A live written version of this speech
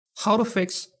How to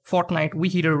fix Fortnite We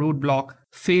Hit a Roadblock,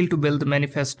 fail to build the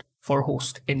manifest for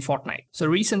host in Fortnite. So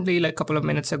recently, like a couple of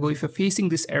minutes ago, if you're facing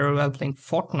this error while playing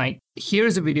Fortnite,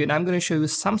 here's a video and I'm going to show you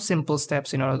some simple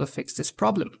steps in order to fix this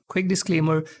problem. Quick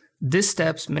disclaimer, these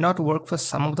steps may not work for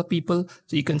some of the people,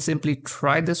 so you can simply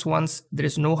try this once. There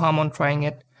is no harm on trying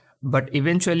it, but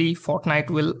eventually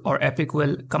Fortnite will or Epic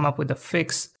will come up with a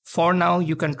fix. For now,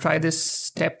 you can try these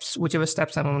steps, whichever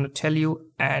steps I'm going to tell you,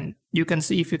 and you can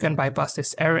see if you can bypass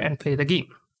this error and play the game.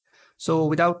 So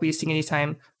without wasting any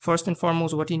time, first and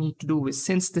foremost, what you need to do is,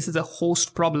 since this is a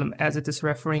host problem as it is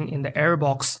referring in the error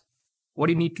box, what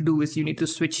you need to do is you need to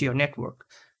switch your network.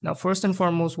 Now, first and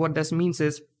foremost, what this means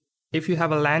is if you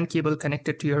have a LAN cable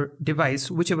connected to your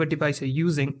device, whichever device you're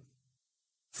using,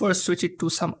 first switch it to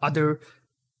some other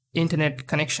internet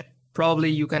connection. Probably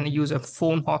you can use a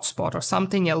phone hotspot or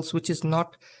something else which is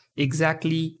not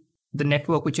exactly the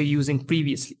network which you're using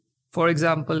previously. For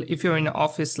example, if you're in an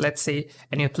office, let's say,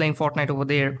 and you're playing Fortnite over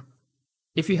there,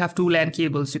 if you have two LAN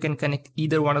cables, you can connect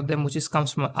either one of them, which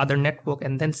comes from another network,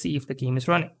 and then see if the game is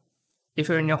running. If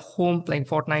you're in your home playing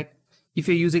Fortnite, if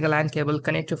you're using a LAN cable,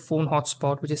 connect your phone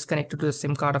hotspot, which is connected to the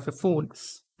SIM card of your phone,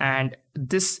 and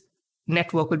this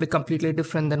network will be completely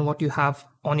different than what you have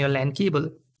on your LAN cable,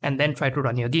 and then try to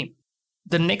run your game.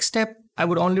 The next step, I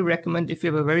would only recommend if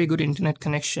you have a very good internet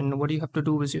connection, what you have to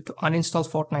do is you have to uninstall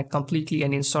Fortnite completely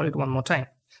and install it one more time.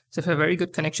 So if you have a very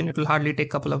good connection, it will hardly take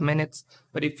a couple of minutes.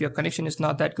 But if your connection is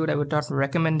not that good, I would not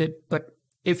recommend it. But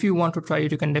if you want to try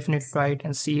it, you can definitely try it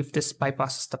and see if this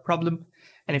bypasses the problem.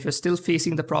 And if you're still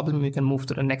facing the problem, you can move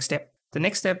to the next step. The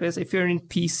next step is if you're in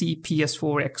PC,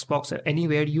 PS4, Xbox, or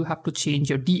anywhere, you have to change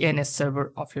your DNS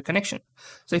server of your connection.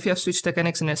 So if you have switched the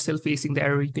connection and are still facing the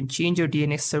error, you can change your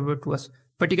DNS server to a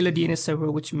particular DNS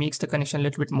server, which makes the connection a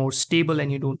little bit more stable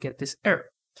and you don't get this error.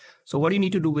 So what you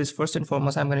need to do is, first and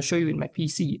foremost, I'm going to show you in my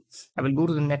PC. I will go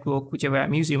to the network, whichever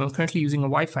I'm using. I'm currently using a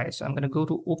Wi-Fi. So I'm going to go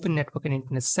to Open Network and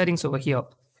Internet Settings over here.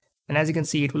 And as you can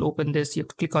see, it will open this. You have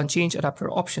to click on Change Adapter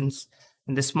Options.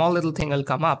 And this small little thing will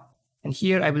come up. And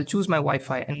here I will choose my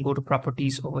Wi-Fi and go to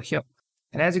Properties over here.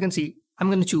 And as you can see, I'm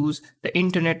going to choose the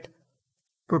Internet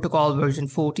Protocol version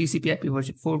 4, TCP/IP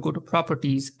version 4, go to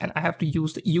Properties, and I have to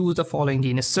use the following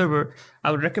DNS server.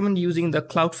 I would recommend using the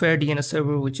Cloudflare DNS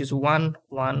server, which is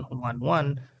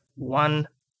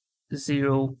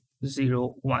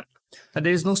 111.1.10.0.1. Now,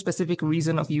 there is no specific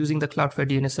reason of using the Cloudflare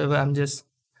DNS server. I'm just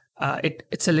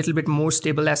it's a little bit more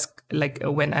stable as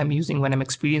when I'm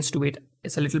experienced to it.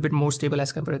 It's a little bit more stable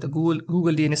as compared to the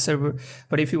Google DNS server.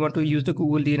 But if you want to use the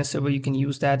Google DNS server, you can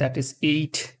use that. That is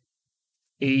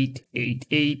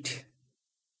 8.8.8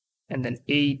 and then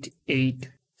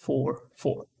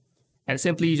 8.8.4.4. And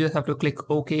simply you just have to click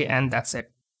OK and that's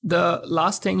it. The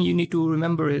last thing you need to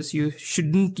remember is you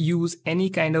shouldn't use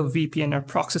any kind of VPN or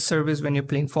proxy service when you're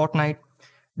playing Fortnite.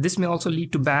 This may also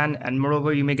lead to ban, and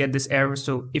moreover, you may get this error.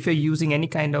 So if you're using any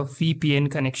kind of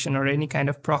VPN connection or any kind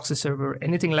of proxy server,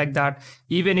 anything like that,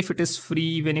 even if it is free,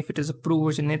 even if it is a pro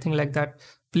version, anything like that,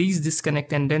 please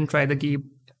disconnect and then try the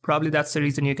game. Probably that's the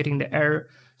reason you're getting the error.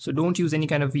 So don't use any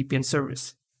kind of VPN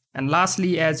service. And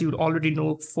lastly, as you already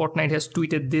know, Fortnite has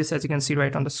tweeted this, as you can see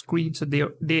right on the screen. So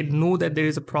they know that there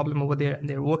is a problem over there and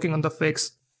they're working on the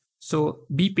fix. So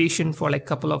be patient for like a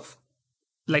couple of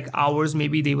hours.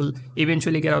 Maybe they will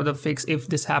eventually get out of the fix if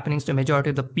this happens to the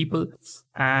majority of the people.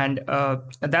 And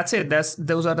that's it.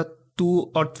 Those are the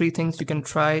 2 or 3 things you can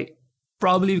try.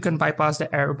 Probably you can bypass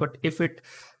the error, but if it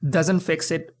doesn't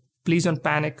fix it, please don't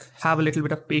panic. Have a little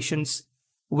bit of patience.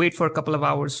 Wait for a couple of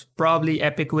hours. Probably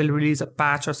Epic will release a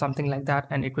patch or something like that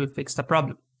and it will fix the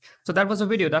problem. So that was a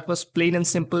video. That was plain and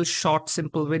simple, short,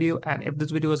 simple video. And if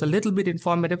this video was a little bit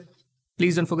informative,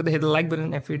 please don't forget to hit the like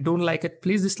button. If you don't like it,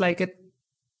 please dislike it.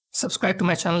 Subscribe to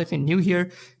my channel if you're new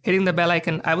here. Hitting the bell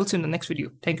icon. I will see you in the next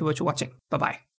video. Thank you for watching. Bye-bye.